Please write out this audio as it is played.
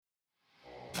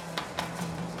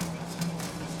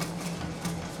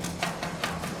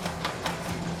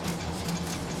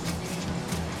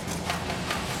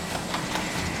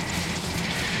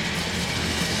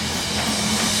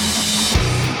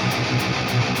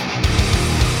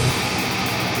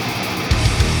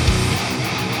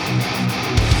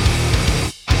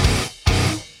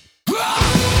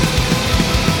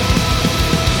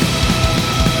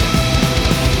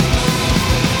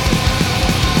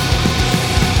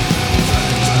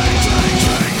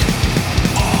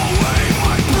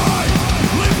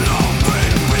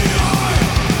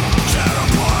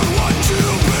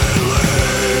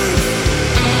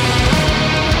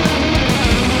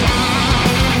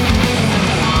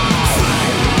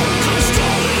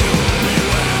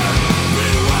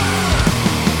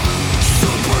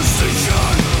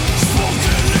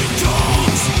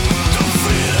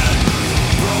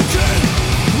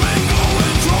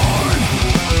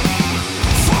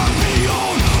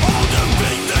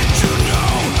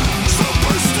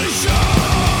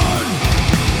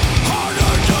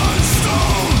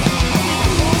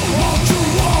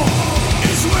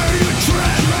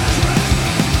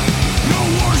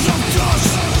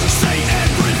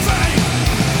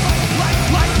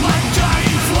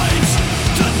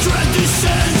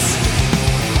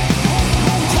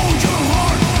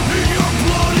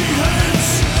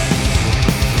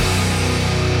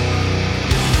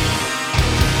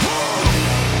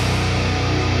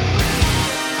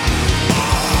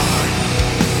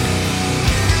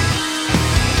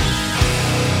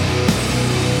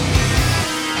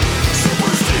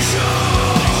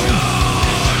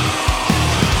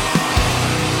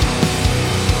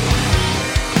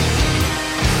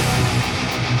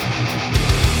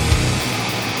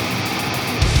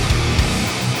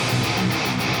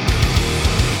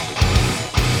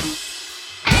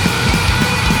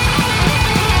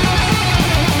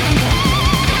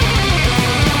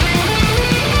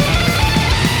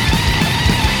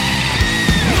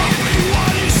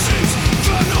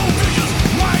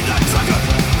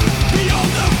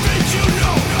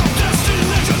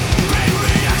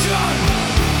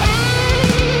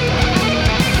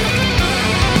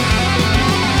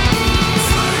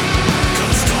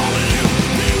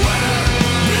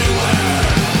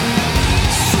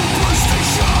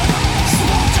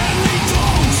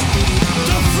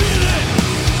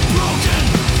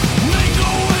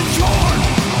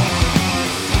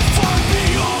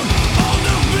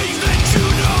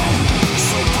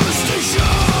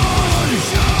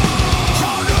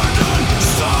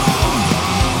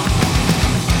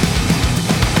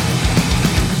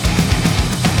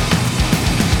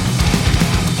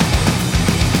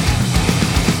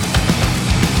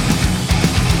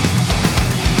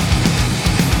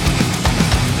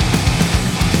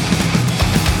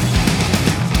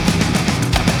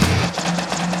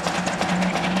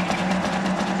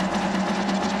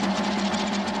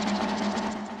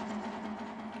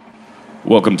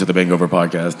Welcome to the BANGover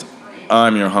podcast.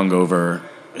 I'm your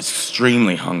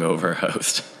extremely hungover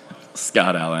host,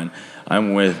 Scott Allen.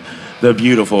 I'm with the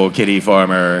beautiful Kittie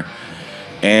Farmer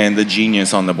and the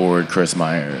genius on the board, Chris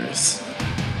Myers.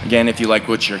 Again, if you like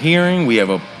what you're hearing, we have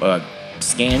a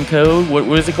scan code. What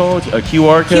is it called? A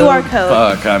QR code? QR code.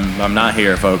 Fuck, I'm not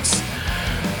here, folks.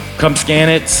 Come scan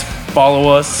it, follow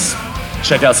us,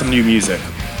 check out some new music.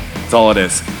 That's all it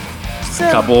is. So,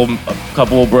 A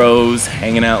couple of bros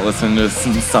hanging out, listening to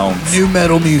some songs. New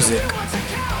metal music.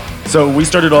 So we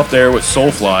started off there with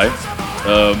Soulfly.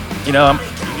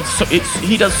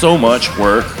 He does so much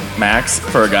work, Max,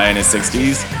 for a guy in his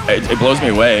 60s. It blows me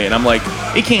away, and I'm like,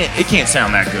 it can't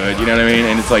sound that good. You know what I mean?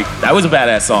 And it's like that was a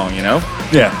badass song, you know?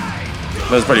 Yeah.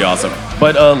 That was pretty awesome.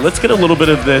 But let's get a little bit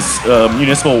of this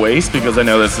Municipal Waste, because I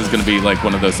know this is going to be like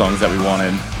one of those songs that we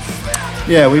wanted.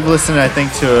 Yeah, we've listened, I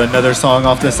think, to another song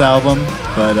off this album,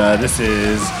 but this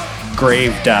is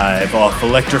Grave Dive off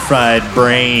Electrified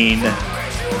Brain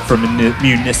from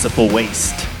Municipal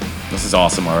Waste. This is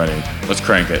awesome already. Let's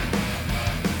crank it.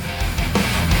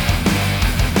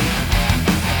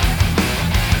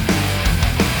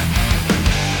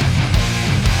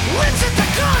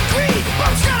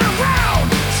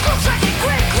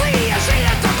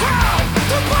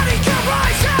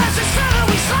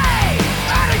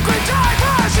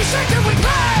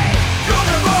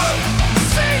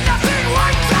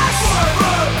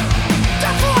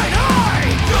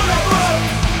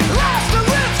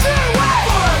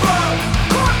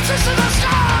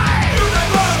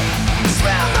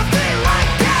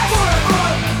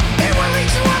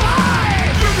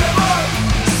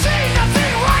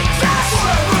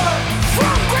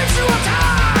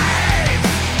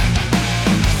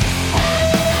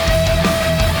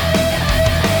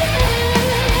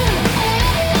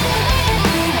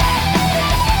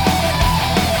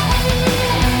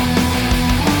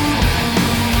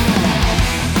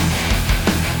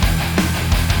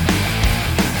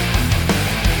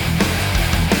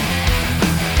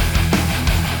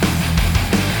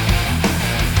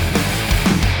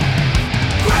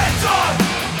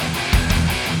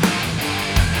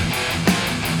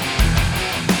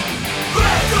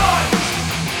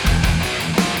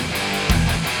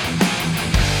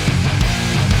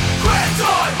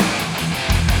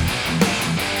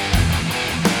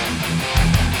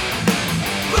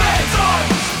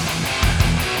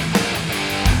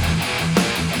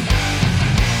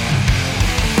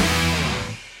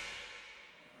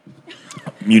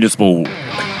 Municipal.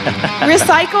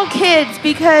 recycle kids,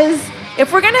 because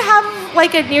if we're going to have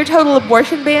like a near total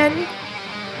abortion ban,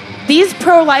 these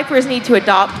pro-lifers need to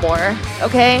adopt more,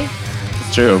 okay?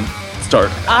 It's true.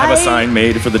 Have a sign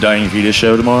made for the Dying Fetus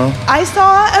show tomorrow. I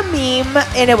saw a meme,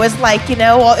 and it was like,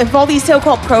 if all these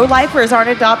so-called pro-lifers aren't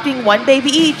adopting one baby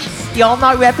each, y'all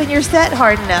not repping your set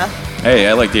hard enough. Hey,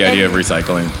 I like the idea of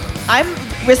recycling. I'm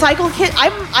recycle kid.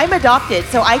 I'm adopted,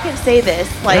 so I can say this.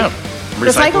 Like, yeah.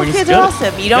 Recycle kids are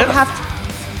awesome. You don't have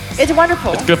to. It's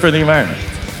wonderful. It's good for the environment.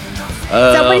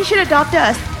 Somebody should adopt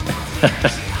us.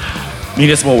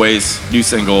 Municipal Waste, new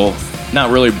single. Not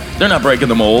really. They're not breaking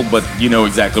the mold, but you know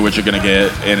exactly what you're gonna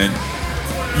get, and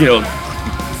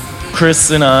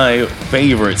Chris and I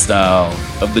favorite style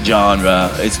of the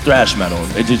genre is thrash metal.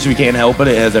 We can't help it.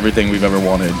 It has everything we've ever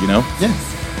wanted. Yeah.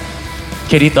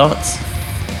 Kittie, thoughts?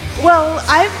 Well,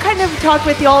 I've kind of talked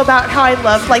with y'all about how I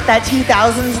love like that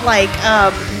 2000s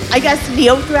I guess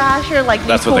neo thrash or like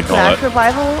new cool thrash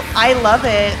revival. I love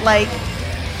it. Like,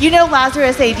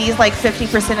 Lazarus AD is like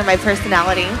 50% of my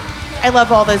personality. I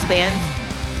love all those bands.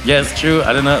 Yeah, it's true.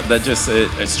 I don't know. That just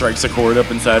it strikes a chord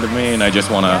up inside of me, and I just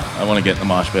wanna get in the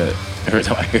mosh pit every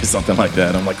time I hear something like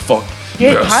that. I'm like, fuck.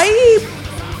 Get hype.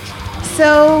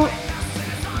 So,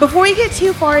 before we get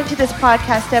too far into this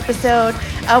podcast episode,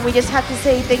 we just have to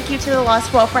say thank you to the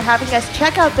Lost Well for having us.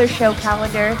 Check out their show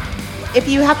calendar. If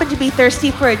you happen to be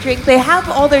thirsty for a drink, they have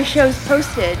all their shows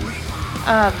posted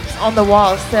on the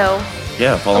wall. So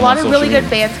yeah, follow a lot of really media. good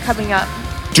bands coming up.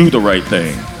 Do the right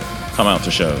thing. Come out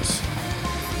to shows.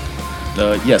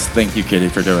 Yes, thank you, Kittie,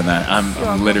 for doing that.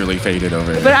 I'm literally faded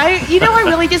over here. But I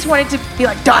really just wanted to be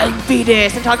like Dying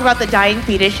Fetus and talk about the Dying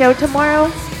Fetus show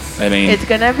tomorrow. I mean, it's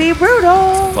gonna be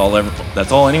brutal.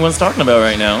 That's all anyone's talking about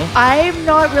right now. I'm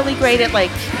not really great at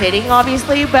like pitting,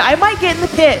 obviously, but I might get in the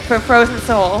pit for Frozen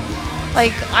Soul.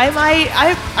 Like I'm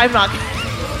not.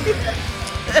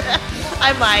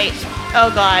 I might. Oh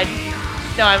God,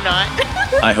 no, I'm not.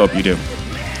 I hope you do.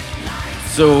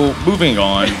 So moving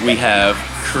on, we have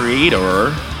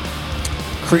Creator.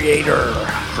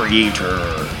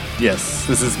 Yes,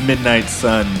 this is Midnight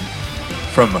Sun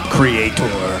from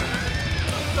Creator.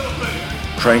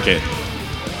 Crank it.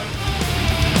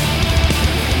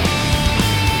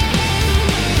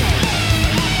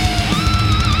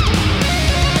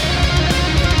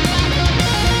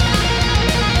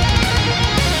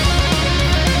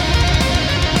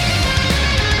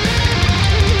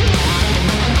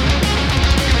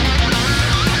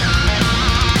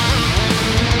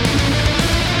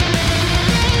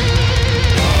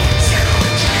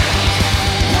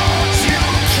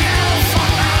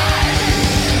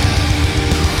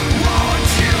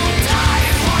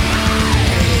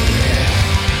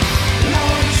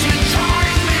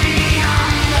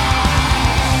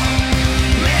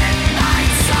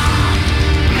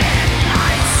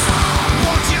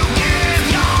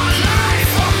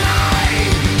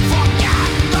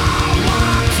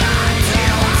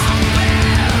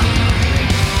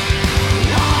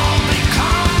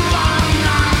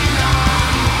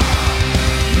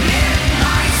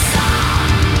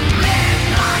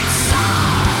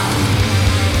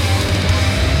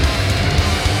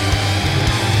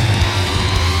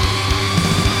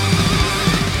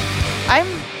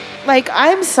 Like,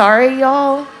 I'm sorry,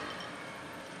 y'all.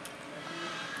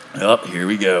 Oh, here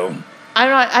we go.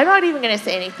 I'm not even gonna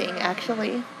say anything,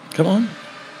 actually. Come on.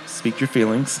 Speak your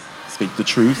feelings. Speak the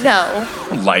truth. No.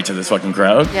 Don't lie to this fucking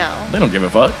crowd. No. They don't give a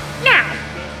fuck.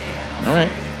 No. All right.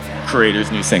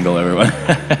 Creator's new single, everyone.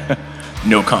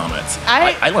 No comments.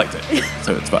 I liked it,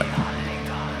 so it's fine.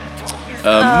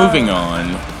 Moving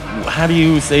on. How do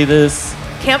you say this?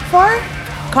 Campfire?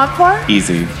 Campfire?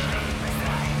 Easy.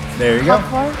 There you go.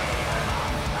 Campfire?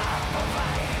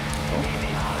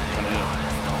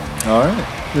 All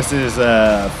right. This is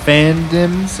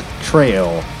Fandom's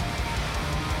Trail.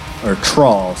 Or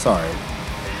Trawl, sorry.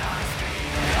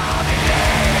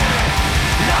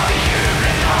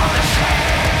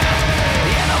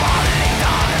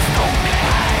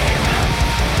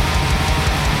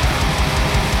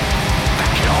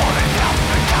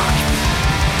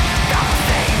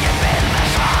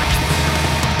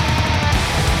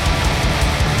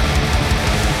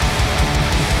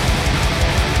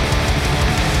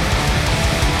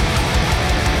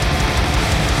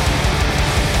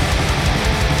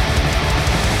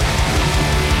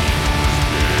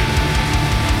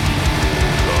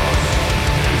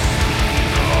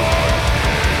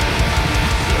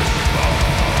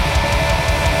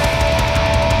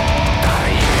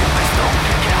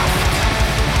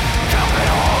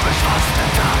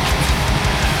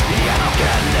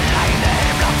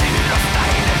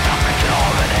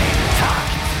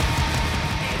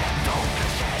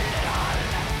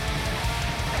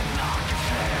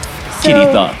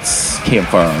 Kittie thoughts.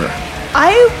 Campfire.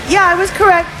 I was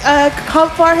correct.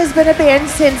 Campfire has been a band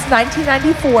since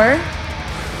 1994.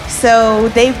 So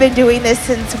they've been doing this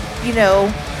since, we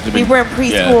were in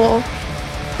preschool.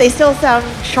 Yeah. They still sound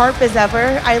sharp as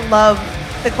ever. I love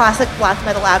the classic black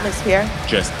metal atmosphere.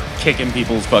 Just kicking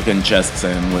people's fucking chests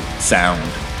in with sound.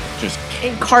 Just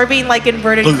and carving like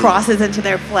inverted crosses into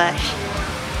their flesh.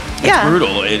 It's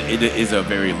brutal. It is a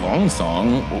very long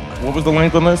song. What was the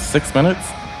length on this? 6 minutes?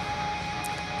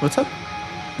 What's up?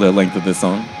 The length of this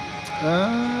song?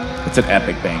 It's an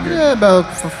epic banger. Yeah, about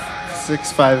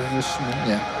 6, 5-ish.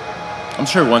 Yeah. I'm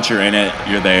sure once you're in it,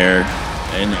 you're there.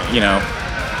 And,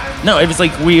 no, it's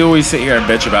like we always sit here and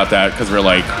bitch about that because we're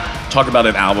like, talk about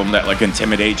an album that like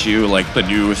intimidates you, like the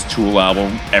newest Tool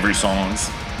album, every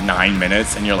song's 9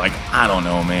 minutes, and you're like, I don't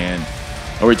know, man.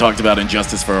 Or we talked about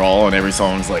Injustice for All, and every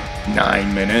song's like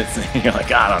 9 minutes, and you're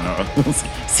like, I don't know.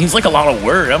 Seems like a lot of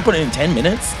work. I'm putting in 10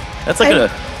 minutes. That's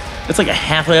like a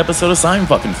half an episode of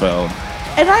Seinfeld.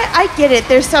 And I get it.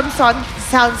 There's some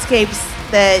soundscapes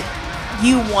that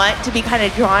you want to be kind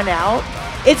of drawn out.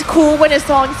 It's cool when a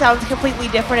song sounds completely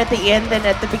different at the end than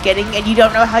at the beginning, and you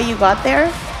don't know how you got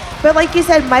there. But like you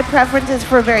said, my preference is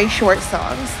for very short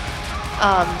songs,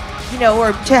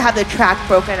 or to have the track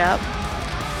broken up.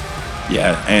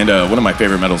 Yeah, and one of my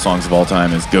favorite metal songs of all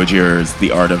time is Gojira's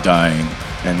The Art of Dying,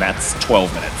 and that's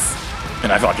 12 minutes.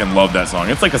 And I fucking love that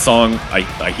song. It's like a song,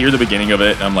 I hear the beginning of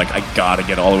it, and I'm like, I gotta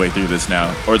get all the way through this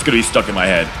now, or it's gonna be stuck in my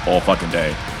head all fucking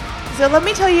day. So let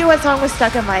me tell you what song was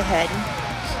stuck in my head.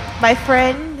 My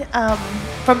friend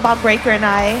from Bomb Breaker and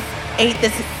I ate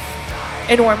this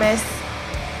enormous...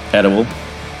 Edible?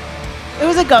 It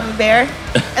was a gummy bear.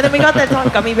 And then we got that song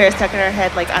Gummy Bear stuck in our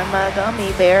head, like, I'm a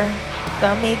gummy bear.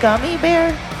 Gummy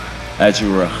bear. As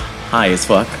you were high as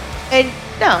fuck. And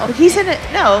no, he sent it,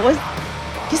 it was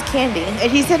just candy.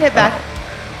 And he sent it back.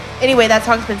 Anyway, that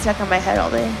song's been stuck in my head all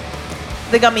day.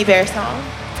 The Gummy Bear song.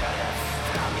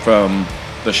 From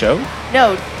the show?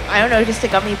 No, I don't know, just a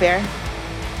gummy bear.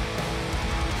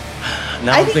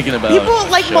 Now I'm thinking about people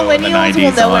like millennials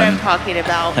will know what I'm on. talking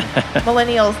about.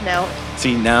 Millennials know.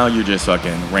 See, now you're just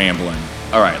fucking rambling.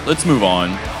 All right, let's move on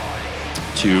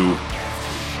to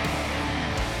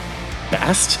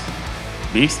Bast?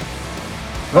 Beast?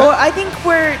 Well, I think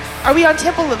are we on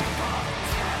Temple of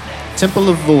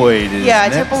Void is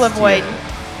next. Temple of Void.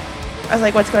 Yeah. I was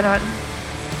like, what's going on?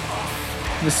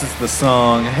 This is the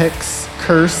song Hex,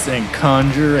 Curse, and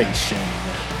Conjuration.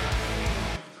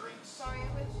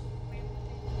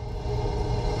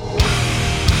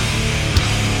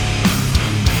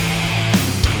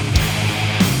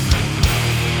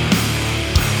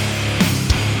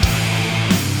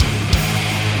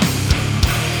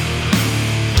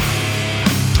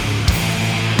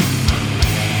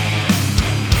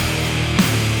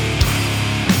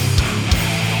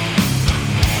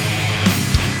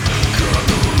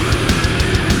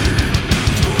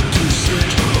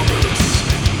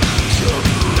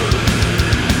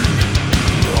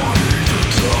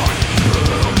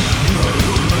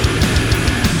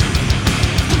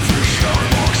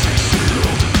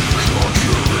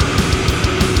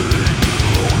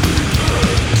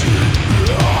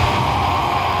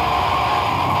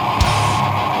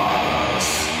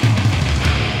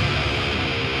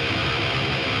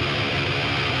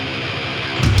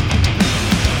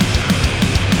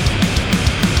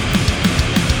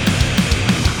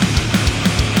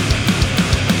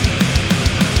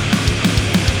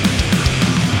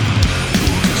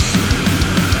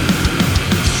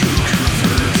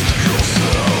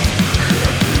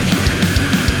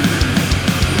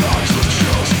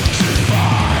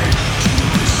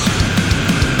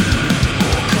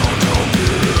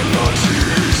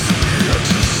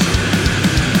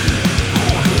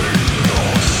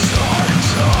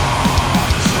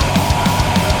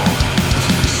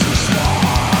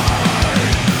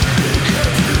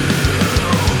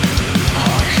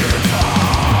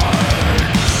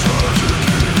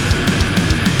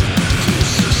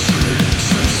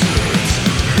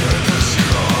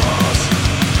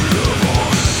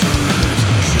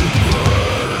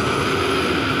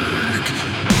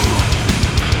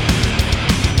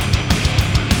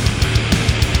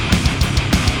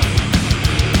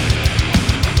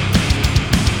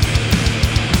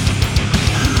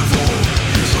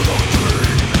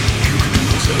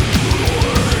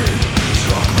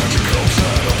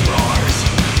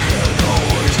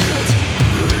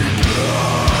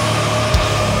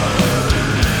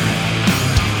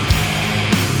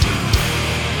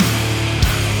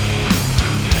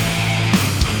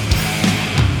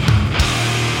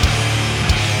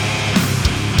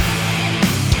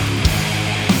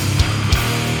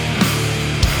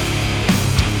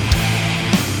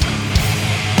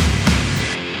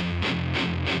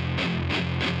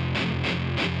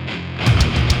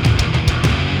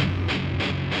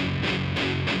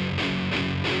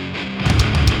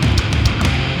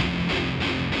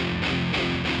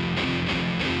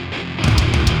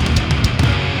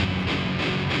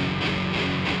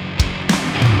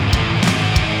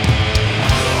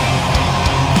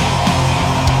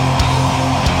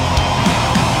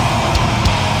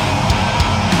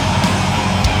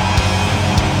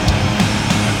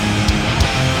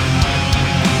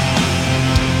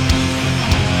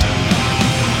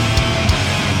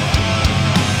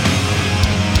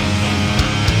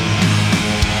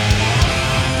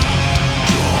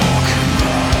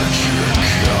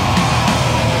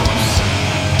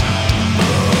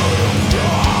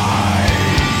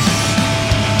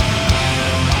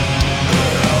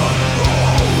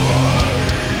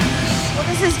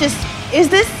 Is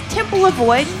this Temple of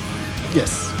Void?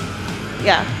 Yes.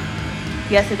 Yeah.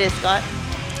 Yes, it is, Scott.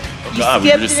 Oh You God, we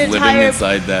were skipped just an living entire-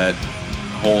 inside that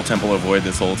whole Temple of Void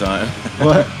this whole time.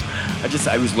 What?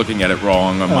 I was looking at it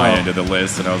wrong on my Oh. end of the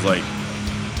list, and I was like,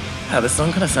 yeah, this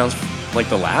song kind of sounds like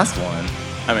the last one.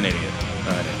 I'm an idiot.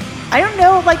 I don't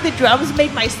know, like the drums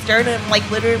made my sternum like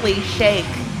literally shake.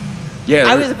 Yeah,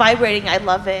 I was vibrating. I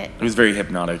love it. it was very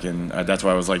hypnotic, and that's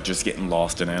why I was like just getting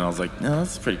lost in it. And I was like, no,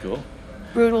 this is pretty cool.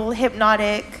 Brutal,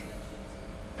 hypnotic.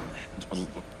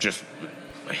 Just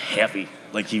heavy,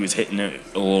 like he was hitting it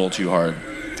a little too hard.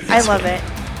 I love it.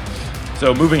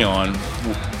 So moving on.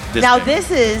 Now thing. this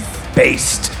is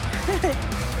Based.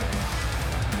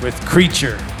 With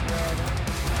Creature.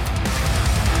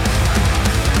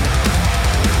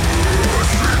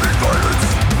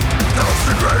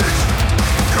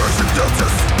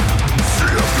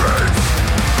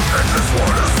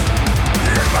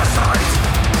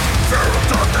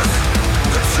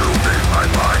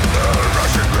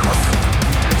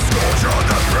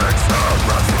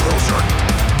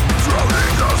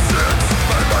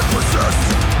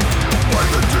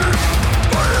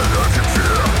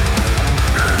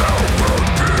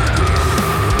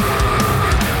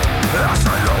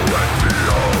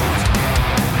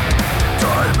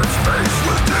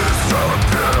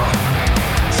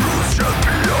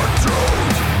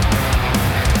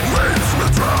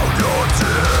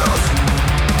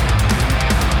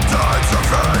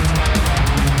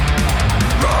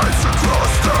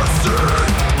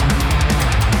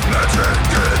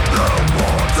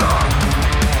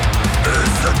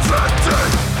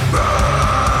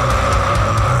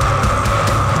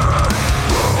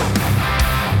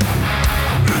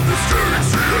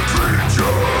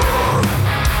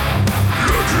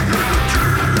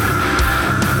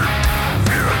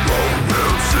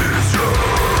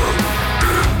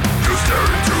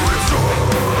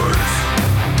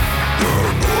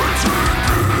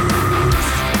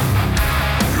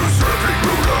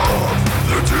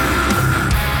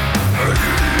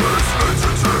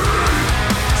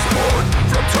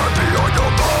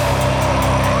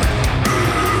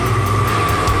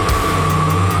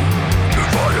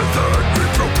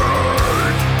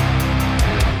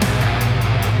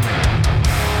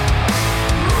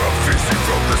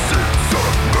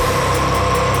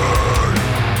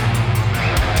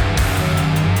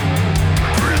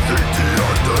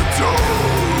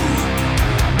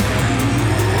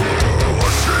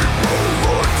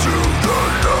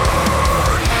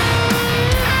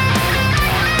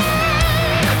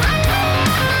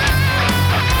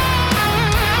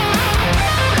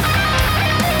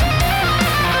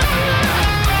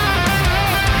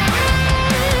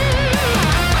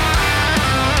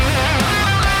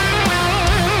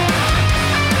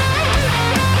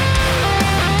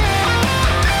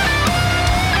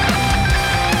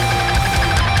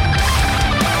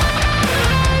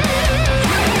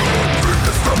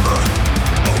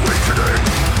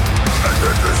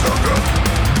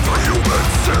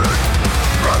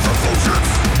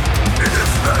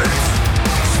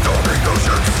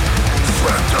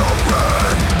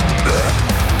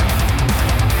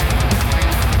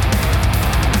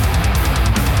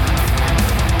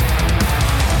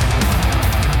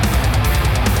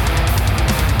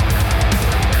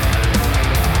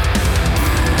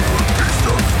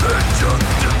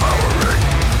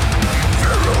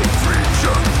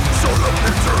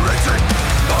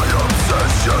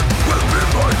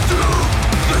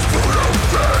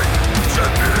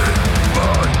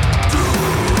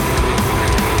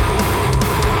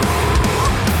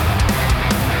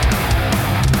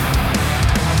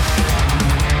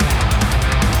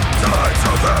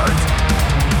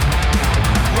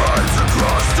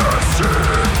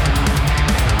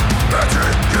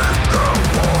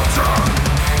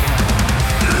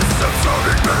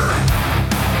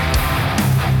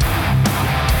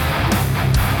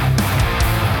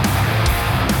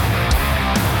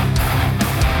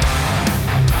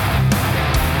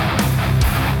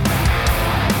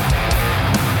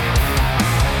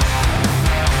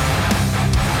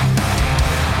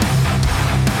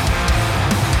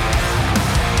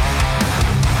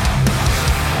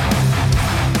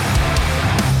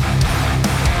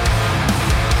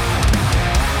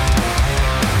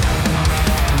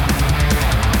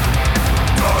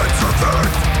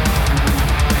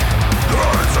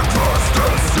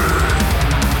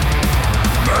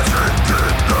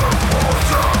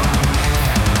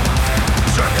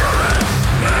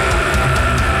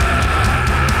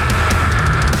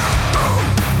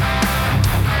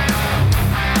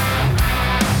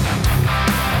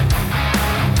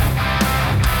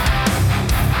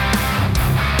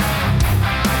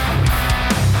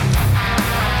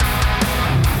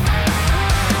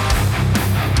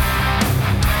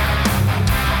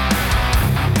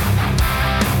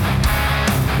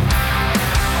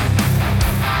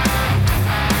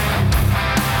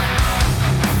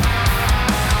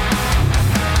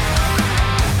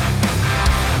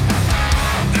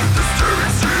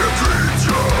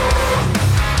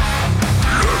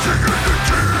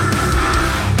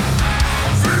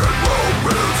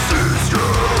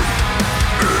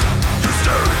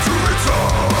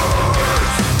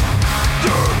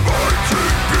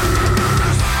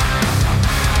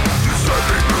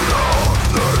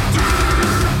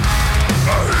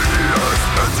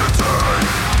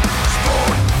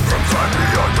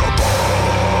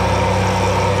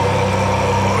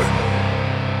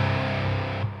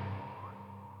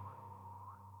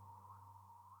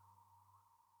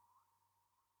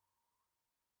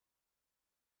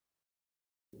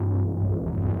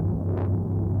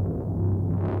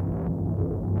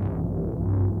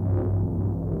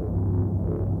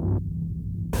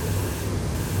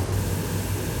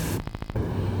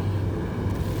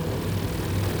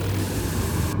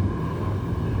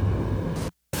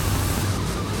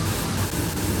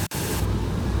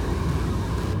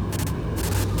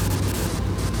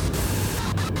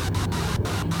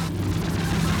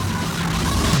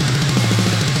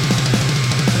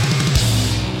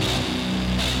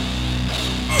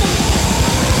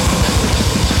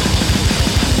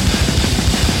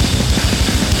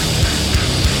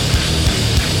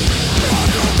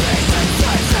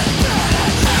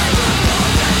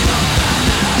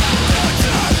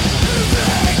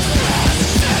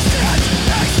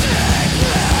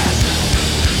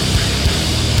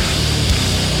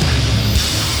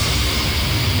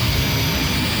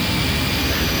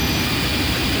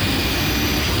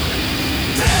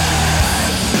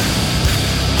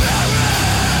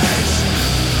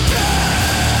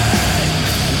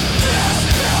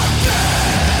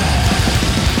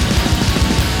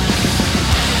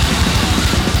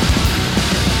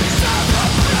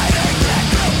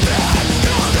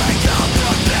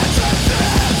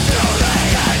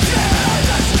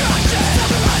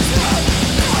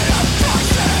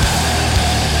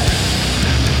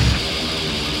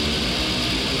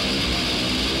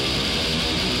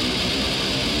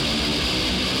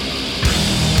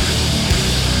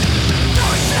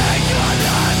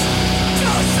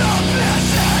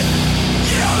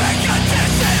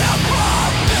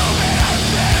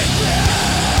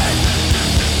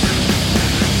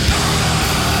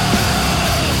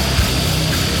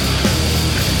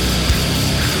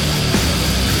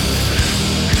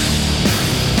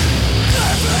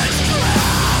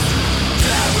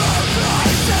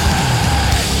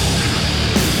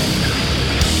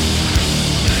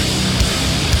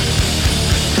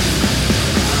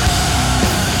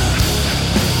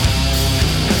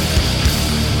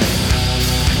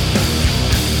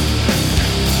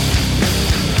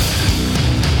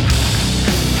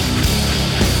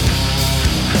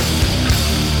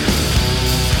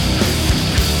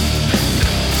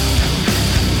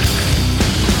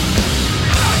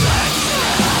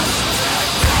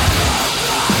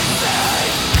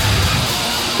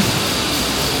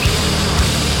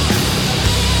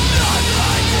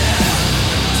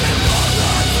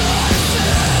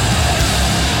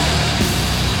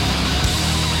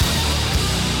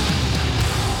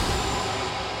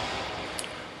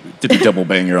 Did a double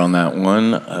banger on that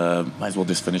one. Might as well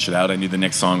just finish it out. I knew the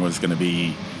next song was going to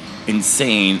be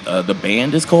insane. The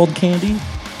band is called Candy.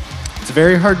 It's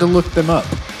very hard to look them up.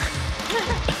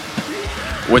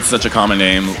 What's such a common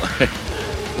name?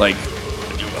 Like,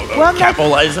 Well,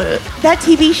 capitalize it. That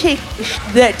TV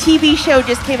show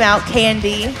just came out,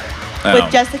 Candy,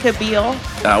 with Jessica Biel.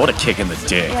 What a kick in the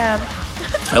dick. Yeah.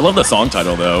 I love the song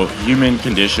title though. Human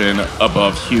condition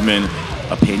above human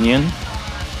opinion.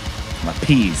 My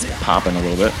P's popping a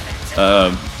little bit.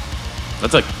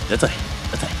 That's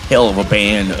a hell of a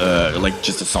band. Like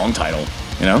just a song title,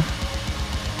 you know.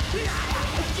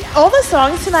 All the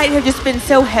songs tonight have just been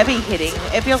so heavy hitting.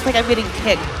 It feels like I'm getting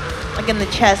kicked, like in the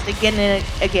chest again and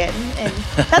again. And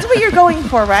that's what you're going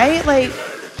for, right? Like,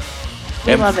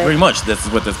 we love it. Pretty much, this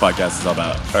is what this podcast is all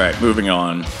about. All right, moving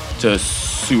on to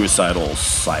Suicidal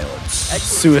Silence.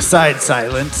 Suicide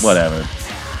Silence. Whatever.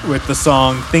 With the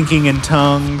song Thinking in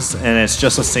Tongues, and it's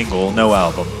just a single, no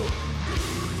album.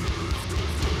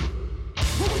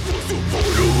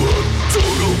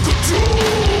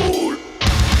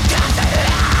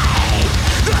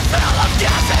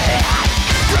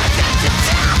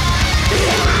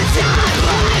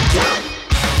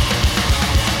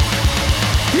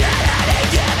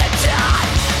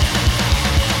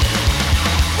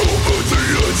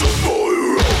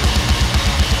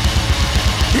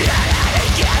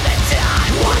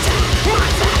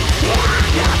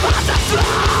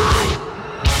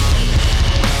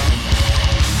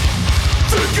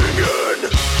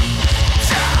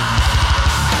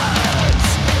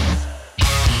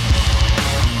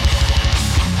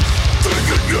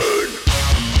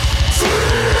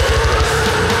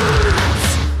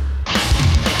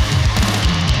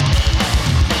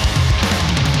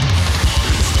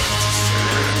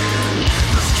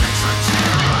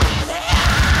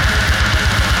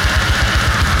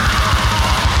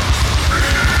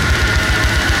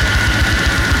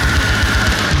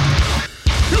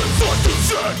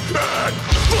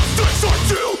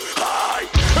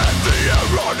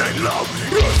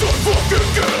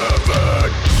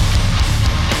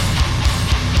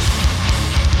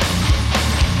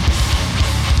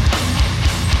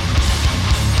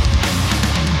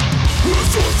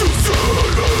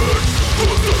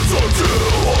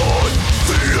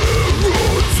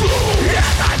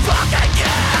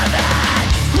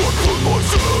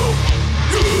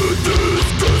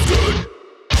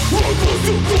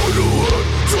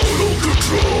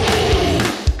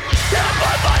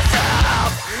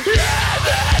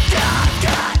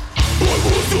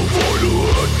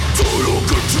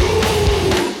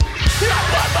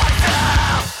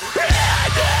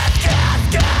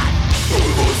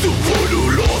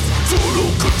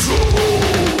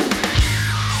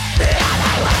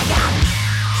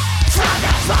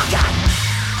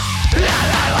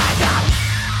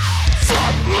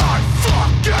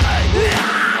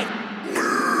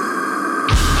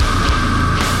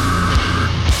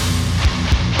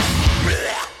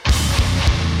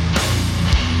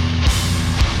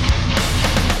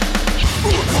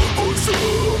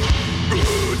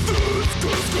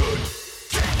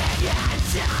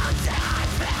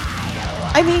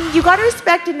 I mean, you gotta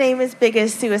respect a name as big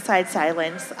as Suicide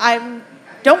Silence.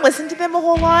 Don't listen to them a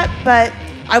whole lot, but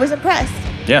I was impressed.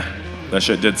 Yeah, that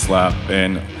shit did slap.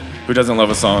 And who doesn't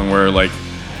love a song where, like,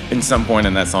 in some point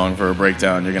in that song for a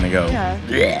breakdown, you're gonna go,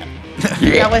 yeah.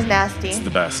 That was nasty. It's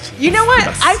the best. You know what?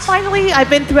 Best. I've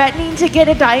been threatening to get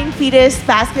a Dying Fetus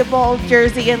basketball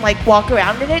jersey and, like, walk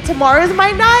around in it. Tomorrow's my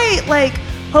night. Like,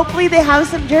 hopefully they have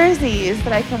some jerseys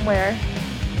that I can wear.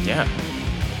 Yeah.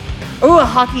 Ooh, a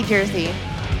hockey jersey.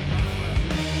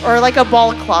 Or like a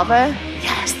balaclava.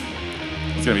 Yes.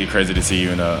 It's gonna be crazy to see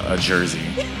you in a jersey.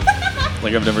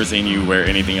 Like I've never seen you wear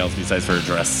anything else besides for a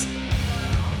dress.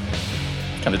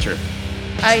 Kind of true.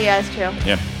 Yeah, it's true.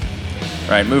 Yeah.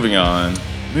 All right, moving on.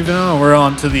 We're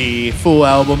on to the full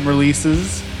album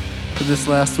releases for this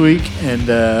last week,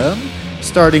 and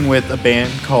starting with a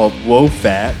band called Woe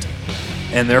Fat,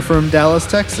 and they're from Dallas,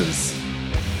 Texas,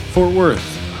 Fort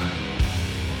Worth.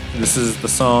 This is the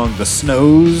song "The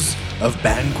Snows of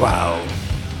BANGover,"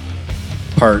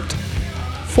 Part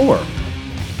 4.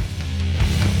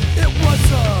 It was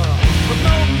a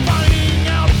remote mining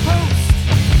outpost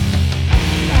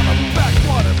on a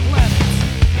backwater planet.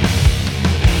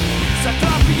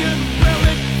 Cyclopean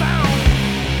relic found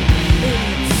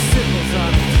in symbols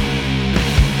on it.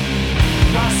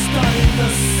 While studying the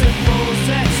symbols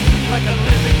etched like a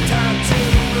living tattoo,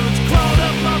 roots crawled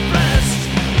up my breast.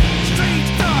 Strange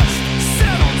dust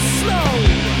settled slow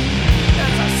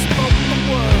as I spoke the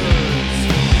words.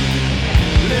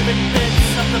 Living bits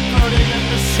of the burning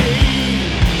machine.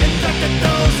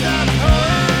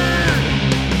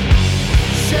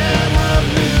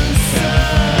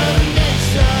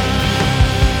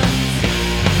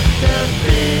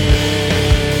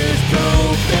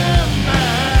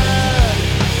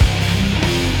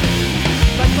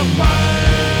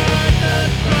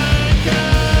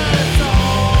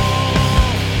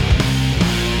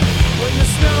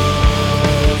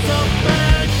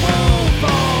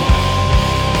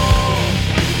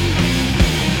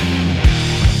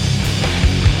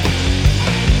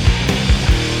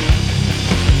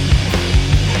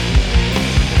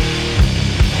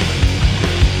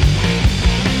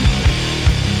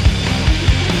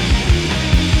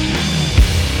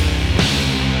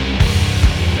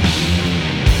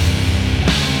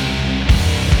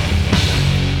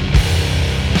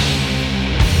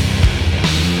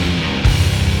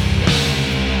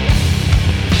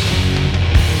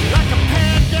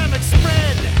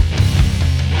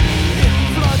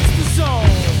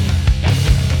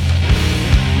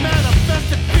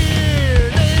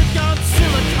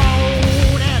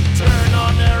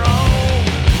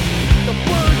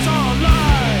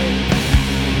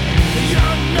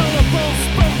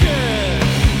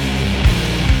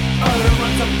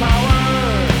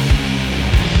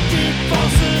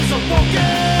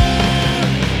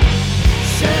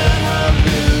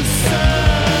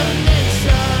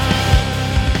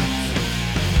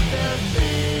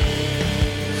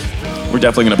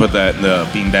 definitely going to put that in the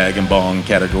beanbag and bong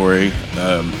category.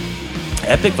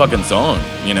 Epic fucking song,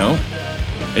 you know?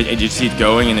 It just keeps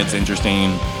going and it's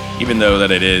interesting, even though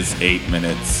that it is 8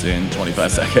 minutes and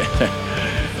 25 seconds.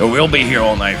 We'll be here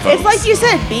all night, folks. It's like you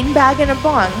said, beanbag and a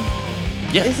bong.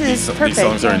 Yeah, This is these perfect,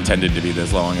 songs are yeah. intended to be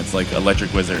this long. It's like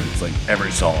Electric Wizard. It's like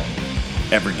every song,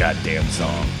 every goddamn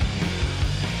song.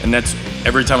 And that's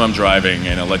every time I'm driving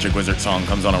and Electric Wizard song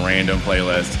comes on a random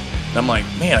playlist. And I'm like,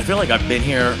 man, I feel like I've been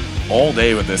here all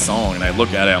day with this song. And I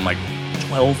look at it, I'm like,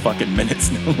 12 fucking minutes.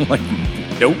 I'm like,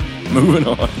 nope, moving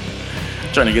on.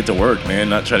 Trying to get to work, man,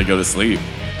 not trying to go to sleep.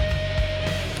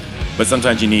 But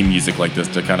sometimes you need music like this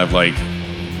to kind of like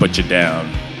put you down,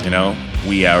 you know?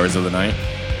 Wee hours of the night.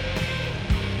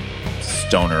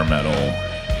 Stoner metal.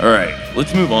 All right,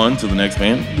 let's move on to the next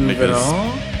band. Moving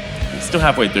on. We're still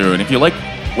halfway through, and if you like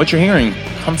what you're hearing,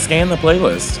 come scan the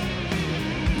playlist.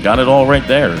 Got it all right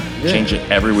there. Yeah. Change it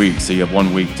every week, so you have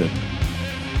 1 week to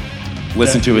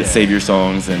listen to it, Yeah. save your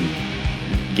songs, and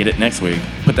get it next week.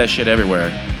 Put that shit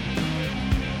everywhere.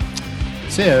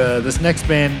 So yeah, this next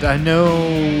band, I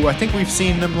think we've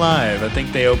seen them live. I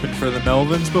think they opened for the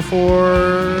Melvins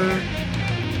before.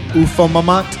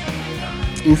 Ufamamat.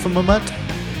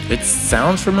 It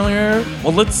sounds familiar.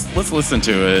 Well, let's listen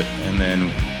to it, and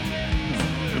then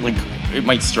like it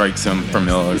might strike some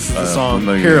familiar. This is the song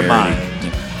familiarity. Pyramid.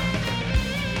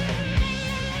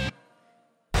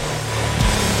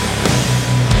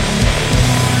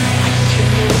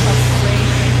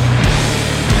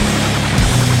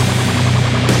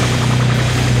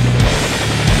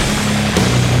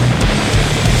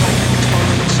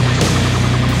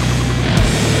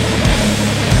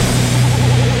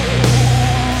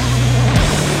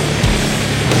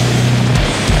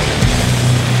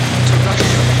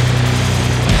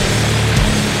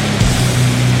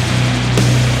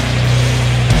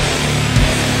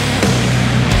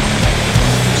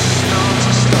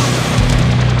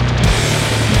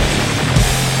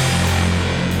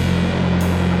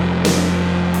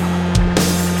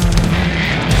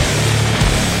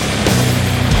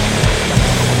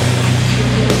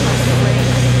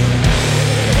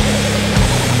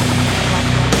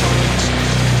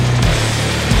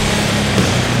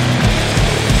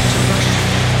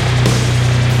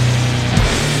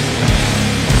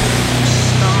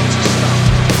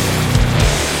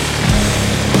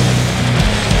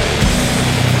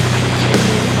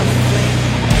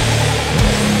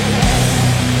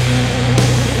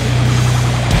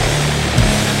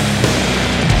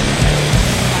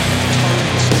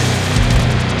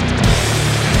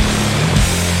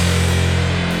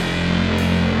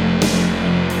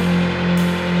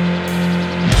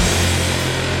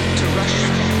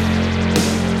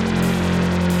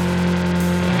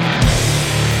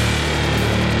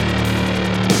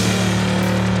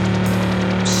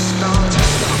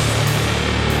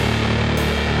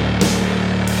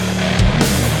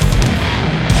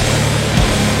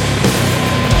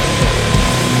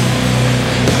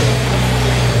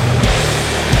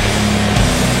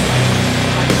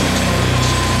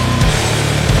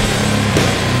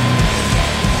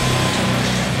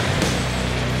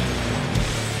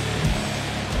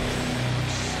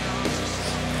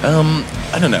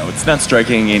 I don't know. It's not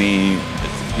striking any,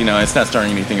 it's not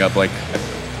starting anything up like,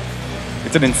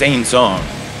 it's an insane song,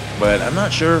 but I'm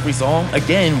not sure if we saw them.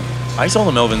 Again, I saw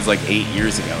the Melvins like 8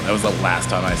 years ago. That was the last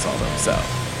time I saw them, so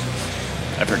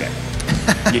I forget.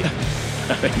 Yeah.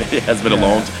 It has been a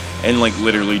long time. And like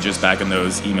literally just back in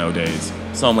those emo days.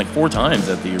 Saw them like 4 times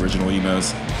at the original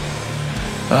emos.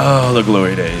 Oh, the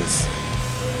glory days.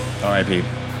 R.I.P.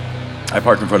 I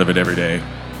park in front of it every day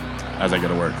as I go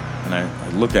to work. And I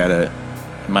look at it,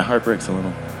 and my heart breaks a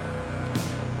little.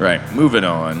 Right, moving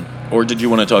on. Or did you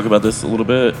want to talk about this a little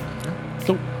bit?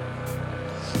 Cool.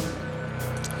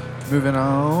 Moving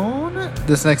on.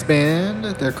 This next band,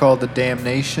 they're called The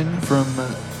Damnation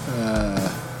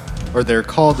they're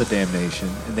called The Damnation,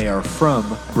 and they are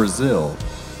from Brazil.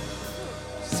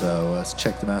 So let's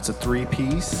check them out. It's a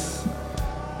 3-piece.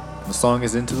 The song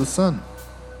is Into the Sun.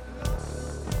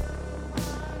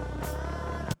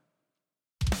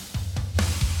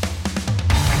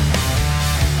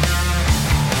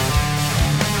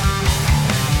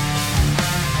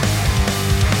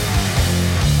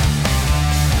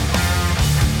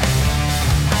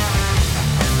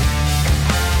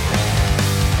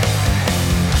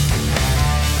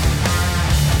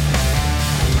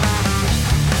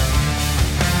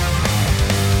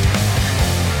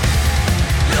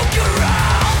 Look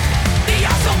around, the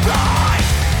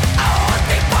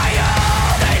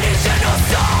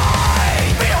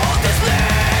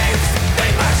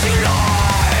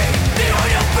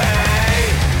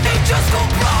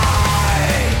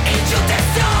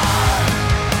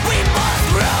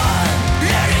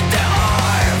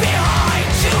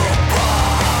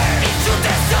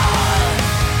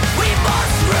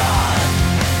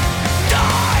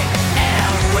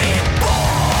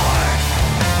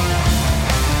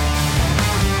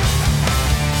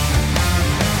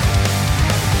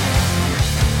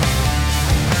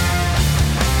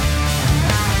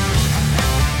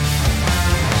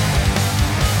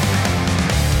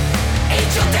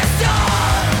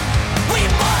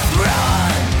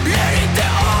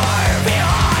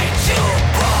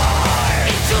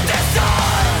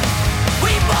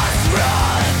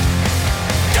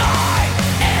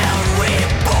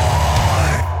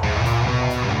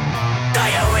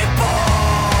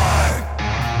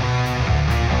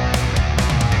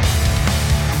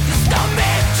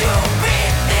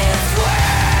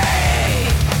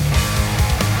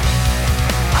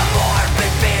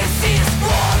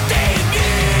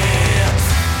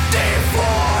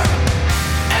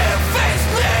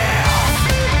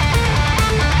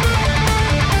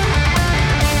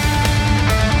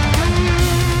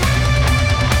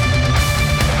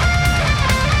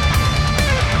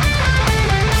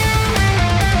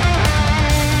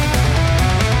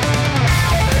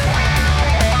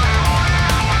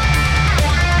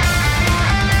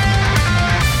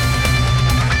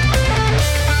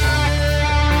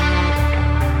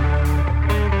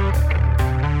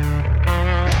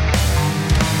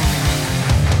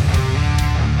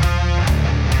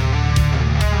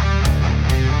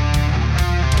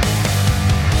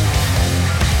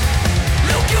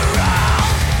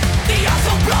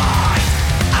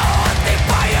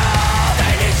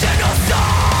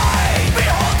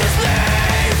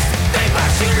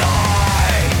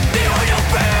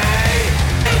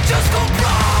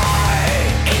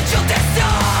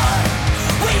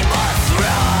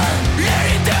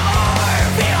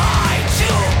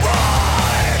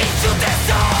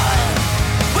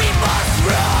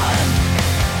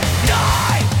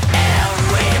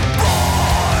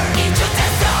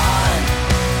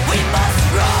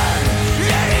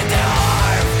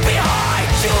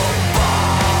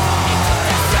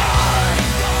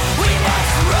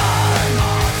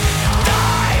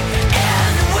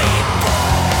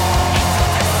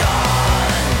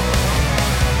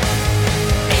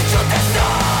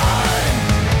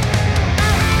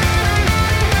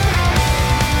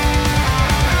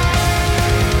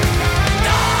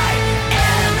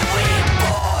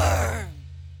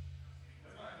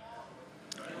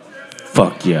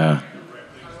Fuck yeah.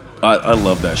 I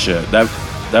love that shit.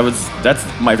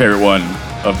 That's my favorite one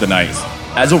of the night.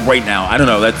 As of right now, I don't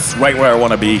know. That's right where I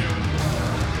want to be.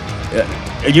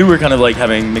 You were kind of like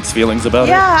having mixed feelings about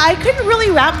it. Yeah, I couldn't really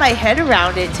wrap my head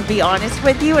around it, to be honest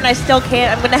with you, and I still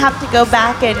can't. I'm gonna have to go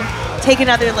back and take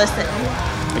another listen.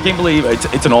 I can't believe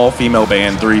it's an all-female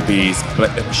band, 3-piece.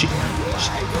 But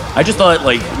I just thought,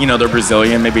 like, you know, they're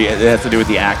Brazilian. Maybe it has to do with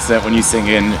the accent when you sing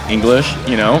in English,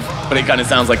 you know. But it kind of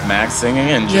sounds like Max singing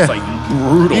and just like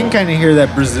brutal. You can kind of hear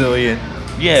that Brazilian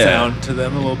Yeah. sound to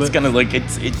them a little bit. It's gonna like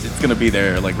it's gonna be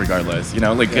there like regardless, you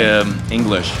know, like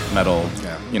English metal,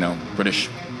 you know, British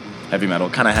heavy metal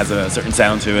kind of has a certain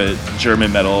sound to it.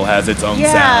 German metal has its own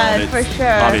sound. Yeah, for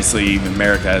sure. Obviously,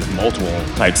 America has multiple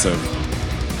types of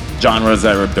genres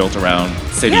that are built around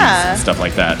cities and stuff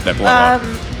like that blow up.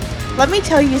 Let me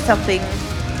tell you something.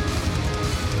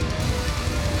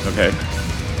 Okay,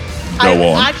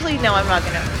 go on. Actually, no, I'm not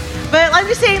gonna. But I'm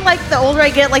just saying, like, the older I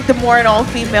get, like, the more an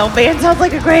all-female band sounds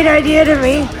like a great idea to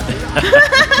me.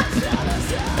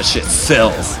 That shit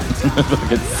sells.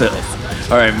 It sells.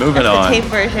 All right, moving That's on. the tape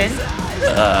version.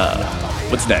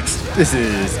 What's next? This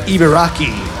is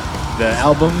Ibaraki. The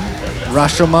album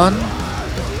Rashomon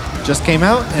just came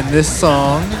out, and this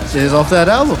song is off that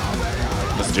album.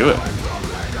 Let's do it.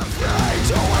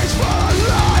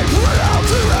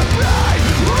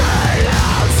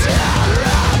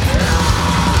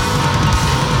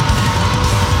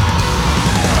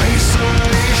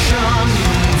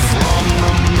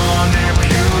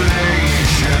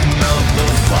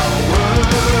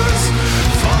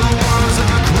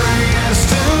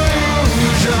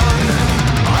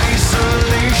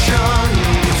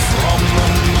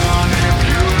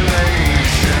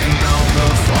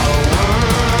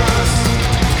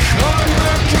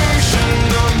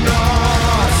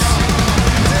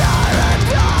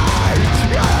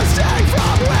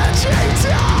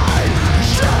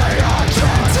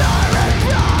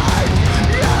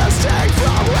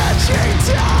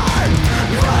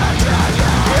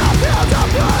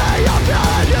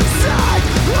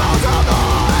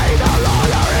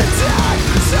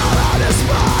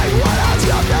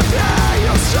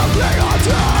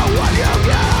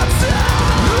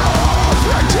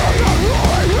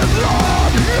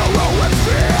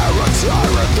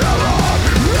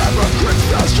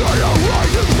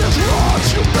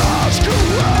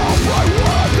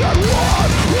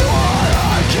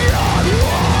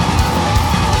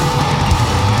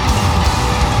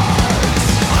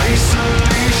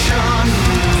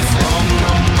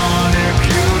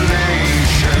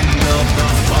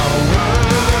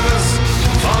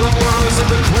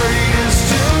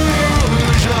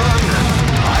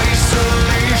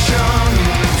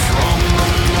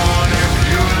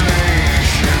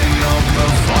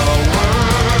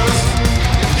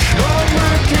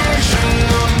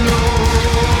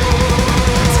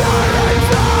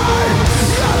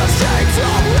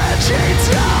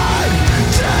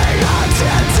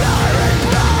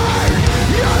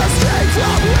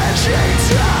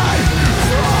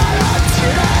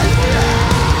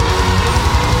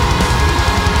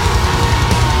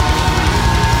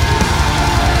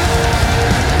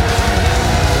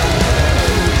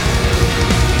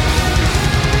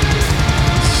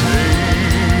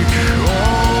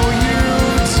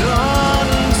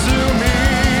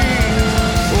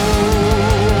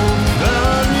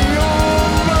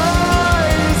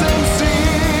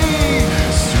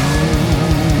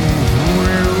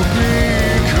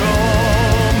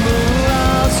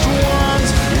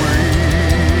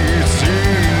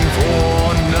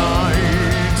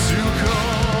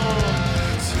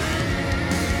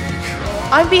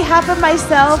 On behalf of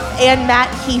myself and Matt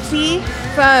Heafy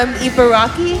from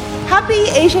Ibaraki, happy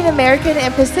Asian American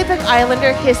and Pacific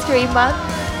Islander History Month.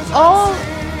 All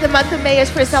the month of May is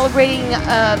for celebrating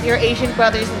your Asian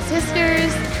brothers and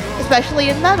sisters, especially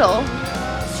in metal.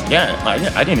 Yeah,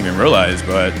 I didn't even realize,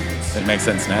 but it makes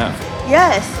sense now.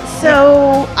 Yes,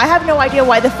 so I have no idea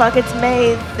why the fuck it's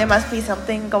May. There must be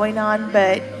something going on,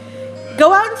 but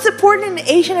go out and support an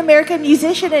Asian American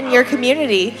musician in your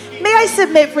community. May I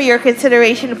submit for your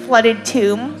consideration Flooded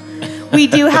Tomb? We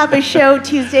do have a show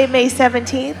Tuesday, May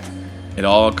 17th. It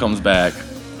all comes back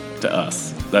to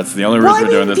us. That's the only reason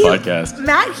we're doing this podcast.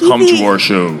 Matt Heafy, come to our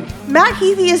show. Matt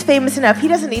Heafy is famous enough. He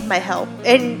doesn't need my help.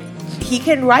 And he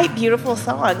can write beautiful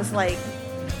songs. Like,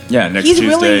 yeah, next he's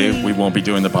Tuesday really... we won't be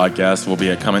doing the podcast. We'll be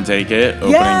at Come and Take It,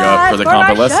 opening yeah, up for the our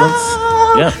convalescents.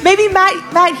 show. Yeah. Maybe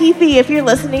Matt Heafy, if you're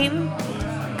listening,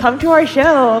 come to our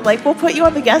show. Like, we'll put you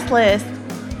on the guest list.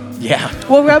 Yeah.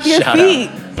 We'll rub your Shout feet.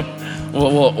 out.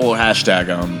 We'll hashtag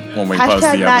them when we post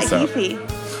Hashtag the Matt episode. Heafy.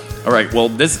 All right, well,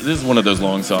 this is one of those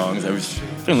long songs. I was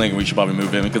feeling like we should probably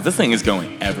move in because this thing is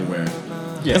going everywhere.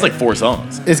 Yeah. It's like 4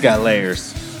 songs. It's got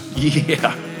layers.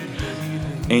 Yeah.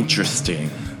 Interesting,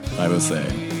 I would say.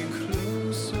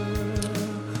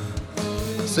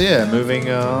 So yeah, moving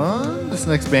on. This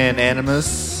next band,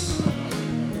 Animus,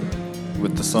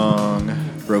 with the song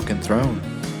Broken Throne.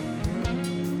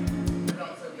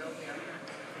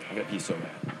 I got pee so bad.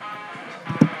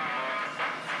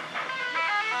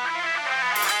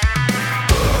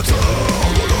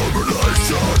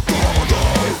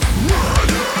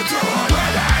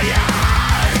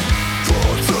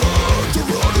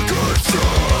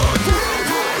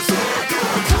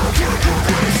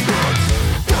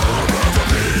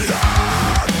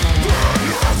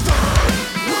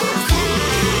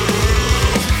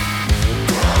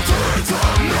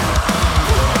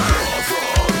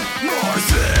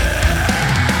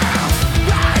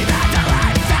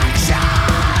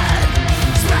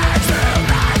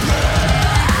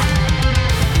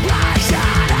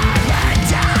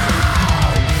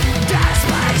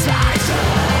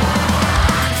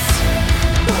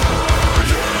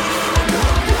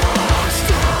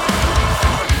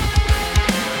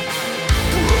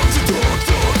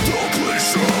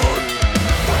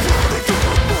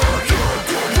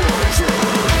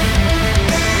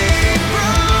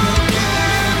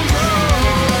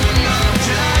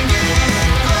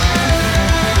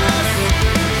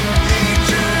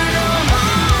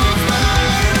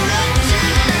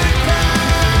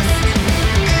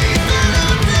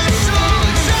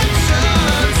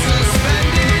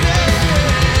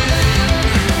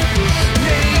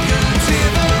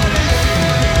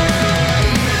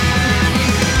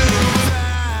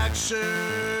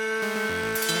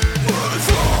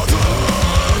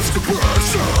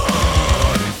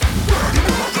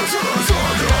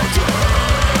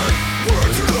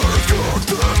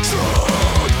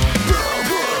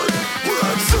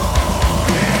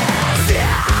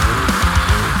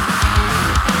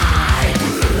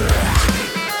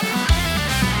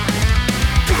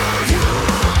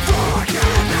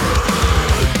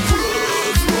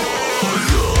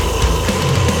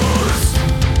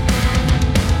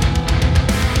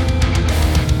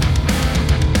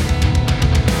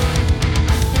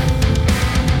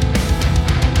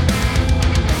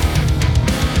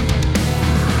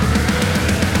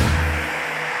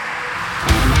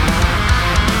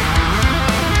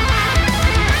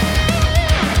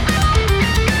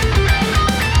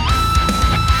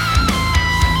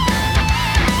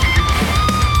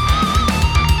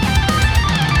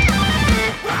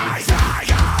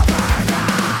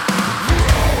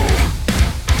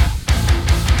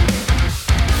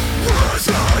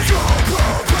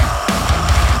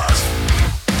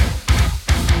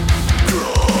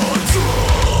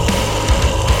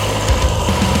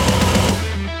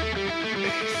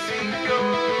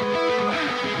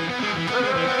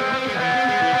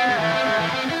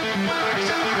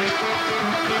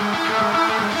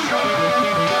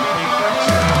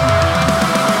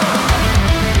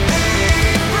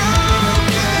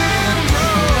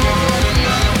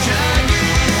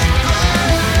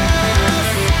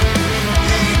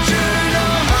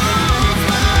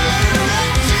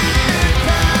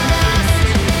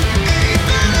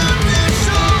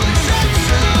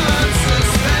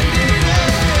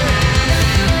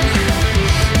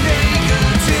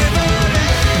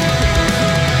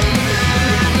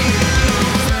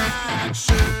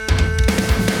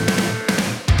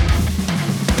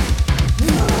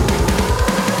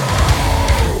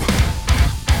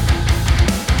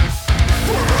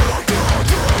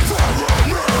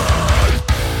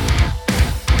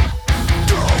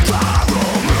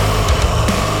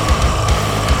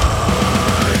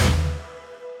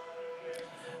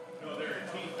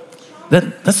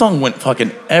 That song went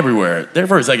fucking everywhere. There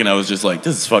for a second, I was just like,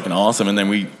 "This is fucking awesome." And then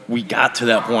we got to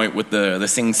that point with the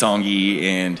sing-songy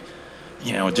and,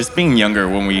 you know, just being younger.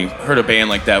 When we heard a band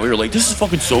like that, we were like, "This is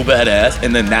fucking so badass."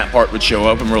 And then that part would show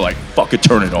up, and we're like, "Fucking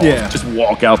turn it off." Yeah. Just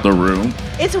walk out the room.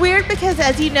 It's weird because,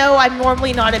 as you know, I'm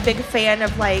normally not a big fan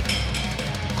of I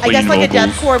Clean guess like vocals. a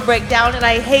deathcore breakdown, and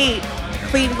I hate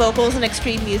clean vocals and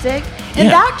extreme music. And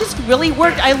Yeah. that just really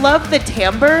worked. I love the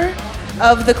timbre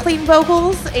of the clean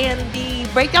vocals, and the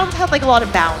breakdowns had like a lot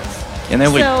of bounce. And they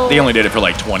So- only did it for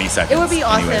like 20 seconds. It would be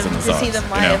awesome anyways, in the to see songs, them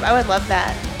you know? live. I would love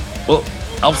that. Well,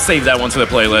 I'll save that one to the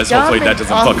playlist. Dumb Hopefully that and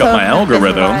doesn't fuck up my awesome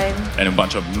algorithm. design. And a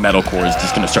bunch of metalcore is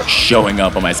just going to start showing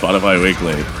up on my Spotify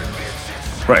weekly.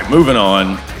 Right, moving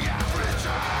on.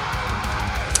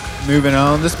 Moving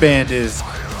on, this band is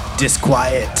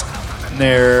Disquiet.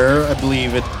 They're, I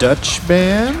believe, a Dutch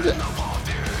band.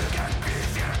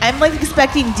 I'm like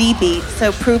expecting D beat,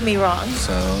 so prove me wrong.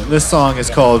 So this song is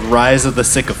called Rise of the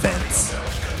Sycophants.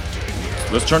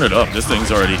 Let's turn it up. This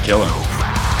thing's already killing.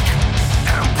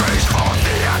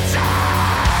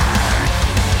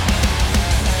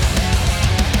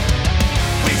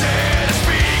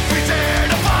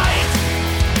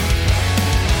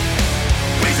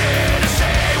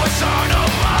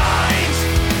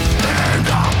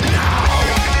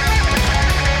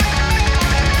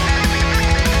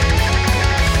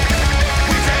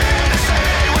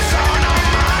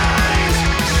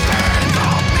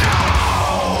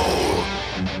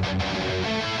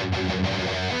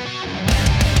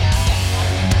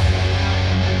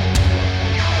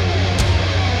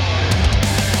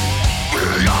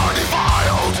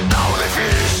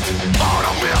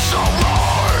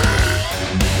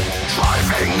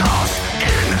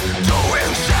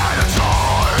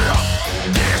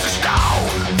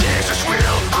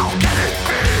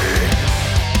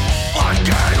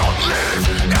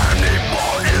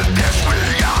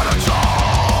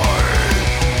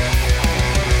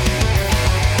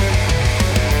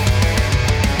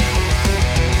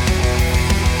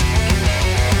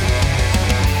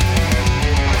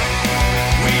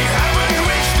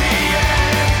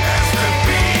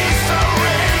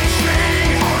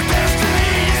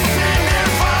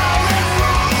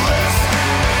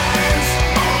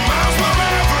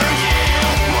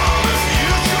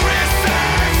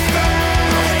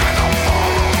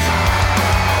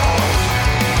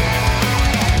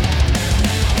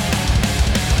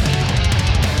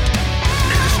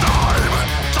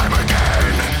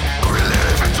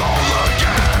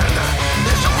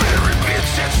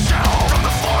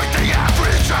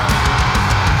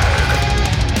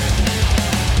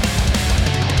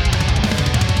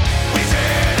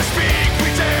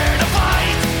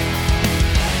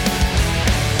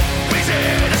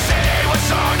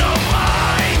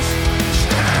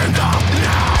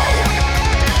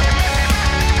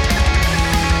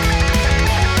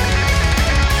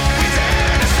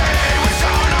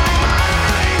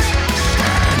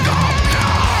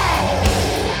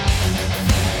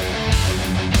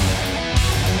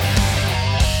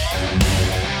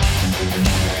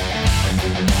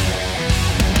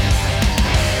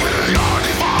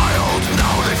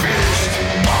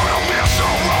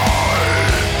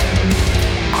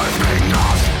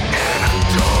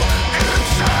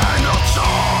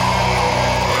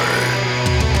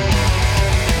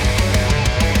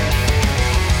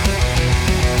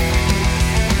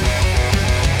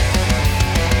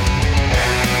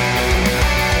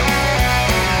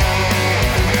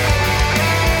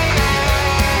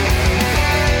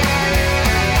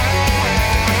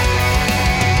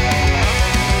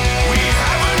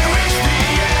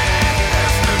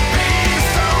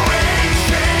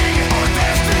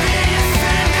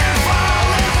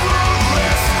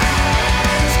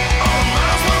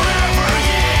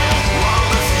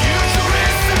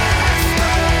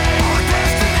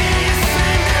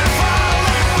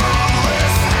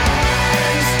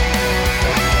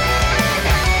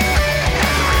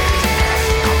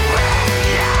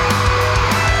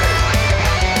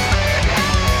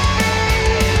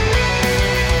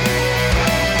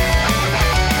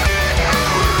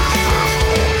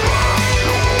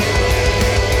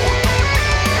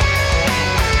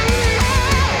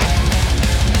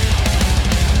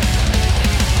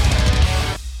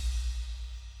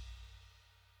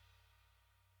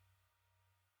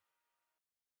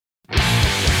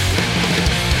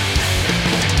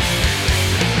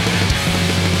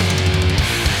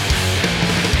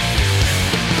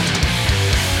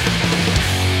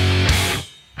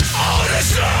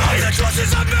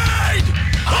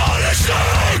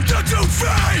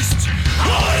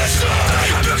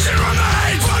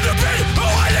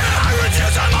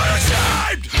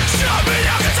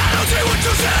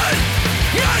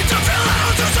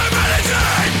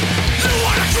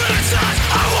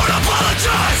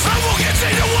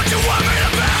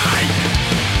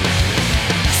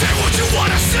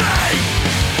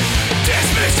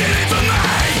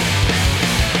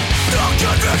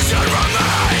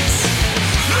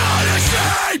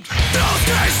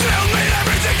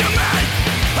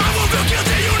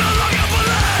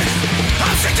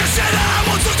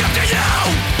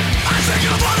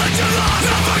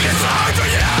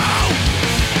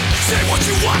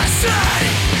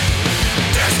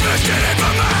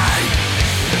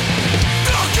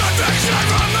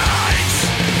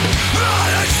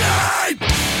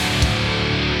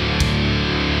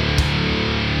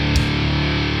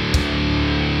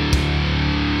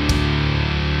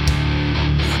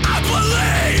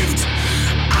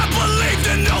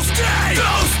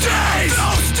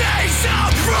 Those days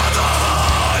of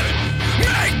brotherhood.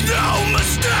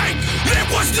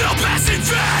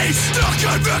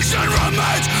 conviction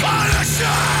remains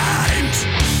unashamed.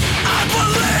 I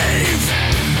believe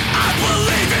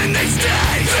in these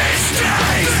days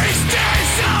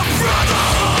of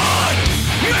brotherhood.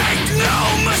 Make no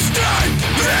mistake,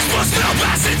 this was no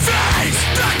passing phase.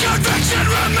 The conviction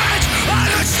remains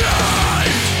unashamed.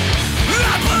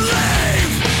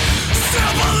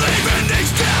 Still believe in these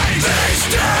days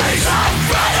of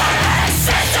brotherhood,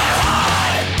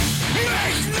 sisterhood.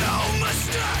 Make no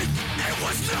mistake, it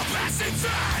was no passing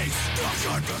phase. The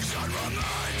conviction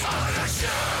remains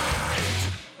unashamed.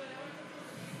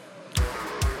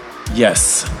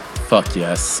 Yes. Fuck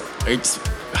yes.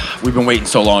 We've been waiting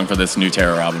so long for this new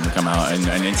Terror album to come out,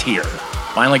 and it's here.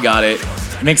 Finally got it.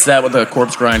 Mix that with the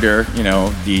Corpse Grinder,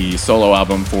 the solo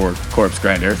album for Corpse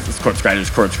Grinder. It's Corpse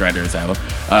Grinder's album.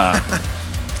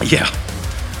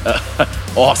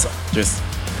 Awesome. Just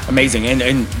amazing.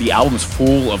 And the album's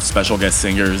full of special guest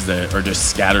singers that are just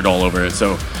scattered all over it.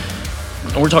 So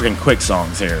we're talking quick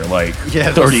songs here, like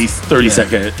 30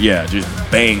 second,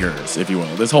 just bangers, if you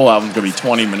will. This whole album's going to be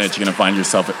 20 minutes. You're going to find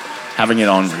yourself having it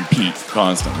on repeat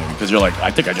constantly because you're like,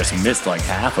 I think I just missed like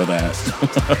half of that.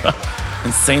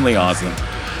 Insanely awesome.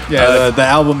 Yeah, the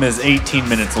album is 18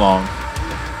 minutes long.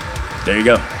 There you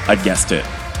go. I guessed it.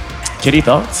 Kittie,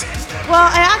 thoughts? Well,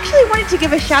 I actually wanted to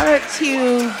give a shout out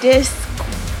to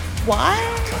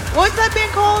What's that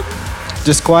band called?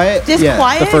 Disquiet?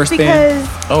 Disquiet, the first because... band.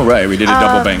 Oh, right. We did a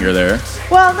double banger there.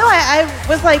 Well, no, I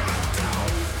was like,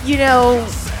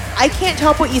 I can't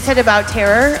top what you said about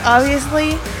Terror,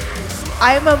 obviously.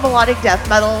 I'm a melodic death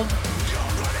metal,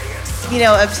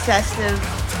 obsessive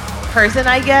person,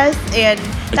 I guess, and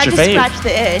that just scratched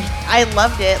the itch. I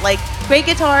loved it. Like, great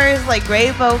guitars, like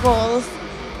great vocals,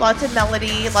 lots of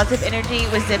melody, lots of energy.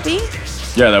 It was zippy.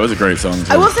 Yeah, that was a great song,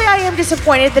 too. I will say I am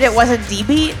disappointed that it wasn't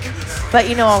D-beat, but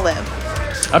I'll live.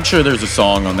 I'm sure there's a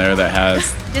song on there that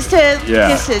has... just to,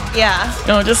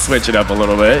 just switch it up a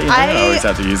little bit. You don't always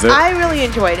have to use it. I really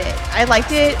enjoyed it. I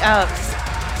liked it.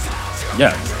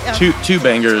 Two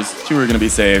bangers. Two are going to be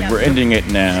saved. We're ending it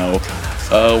now.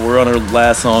 We're on our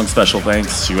last song. Special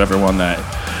thanks to everyone that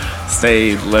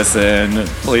stayed, listened,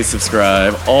 please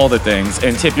subscribe, all the things,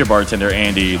 and tip your bartender,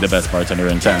 Andy, the best bartender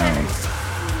in town.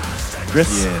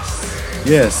 Chris?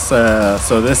 Yes.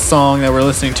 So this song that we're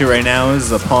listening to right now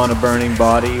is Upon a Burning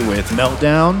Body with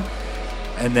Meltdown.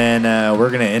 And then we're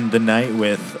going to end the night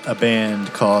with a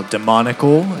band called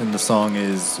Demonical, and the song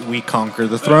is We Conquer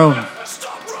the Throne.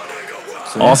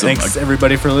 So, awesome. Thanks,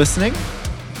 everybody, for listening.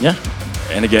 Yeah.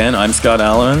 And again, I'm Scott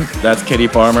Allen. That's Kittie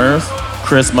Farmers,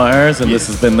 Chris Myers, and this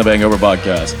has been the BANGover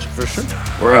Podcast. For sure.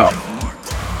 We're out.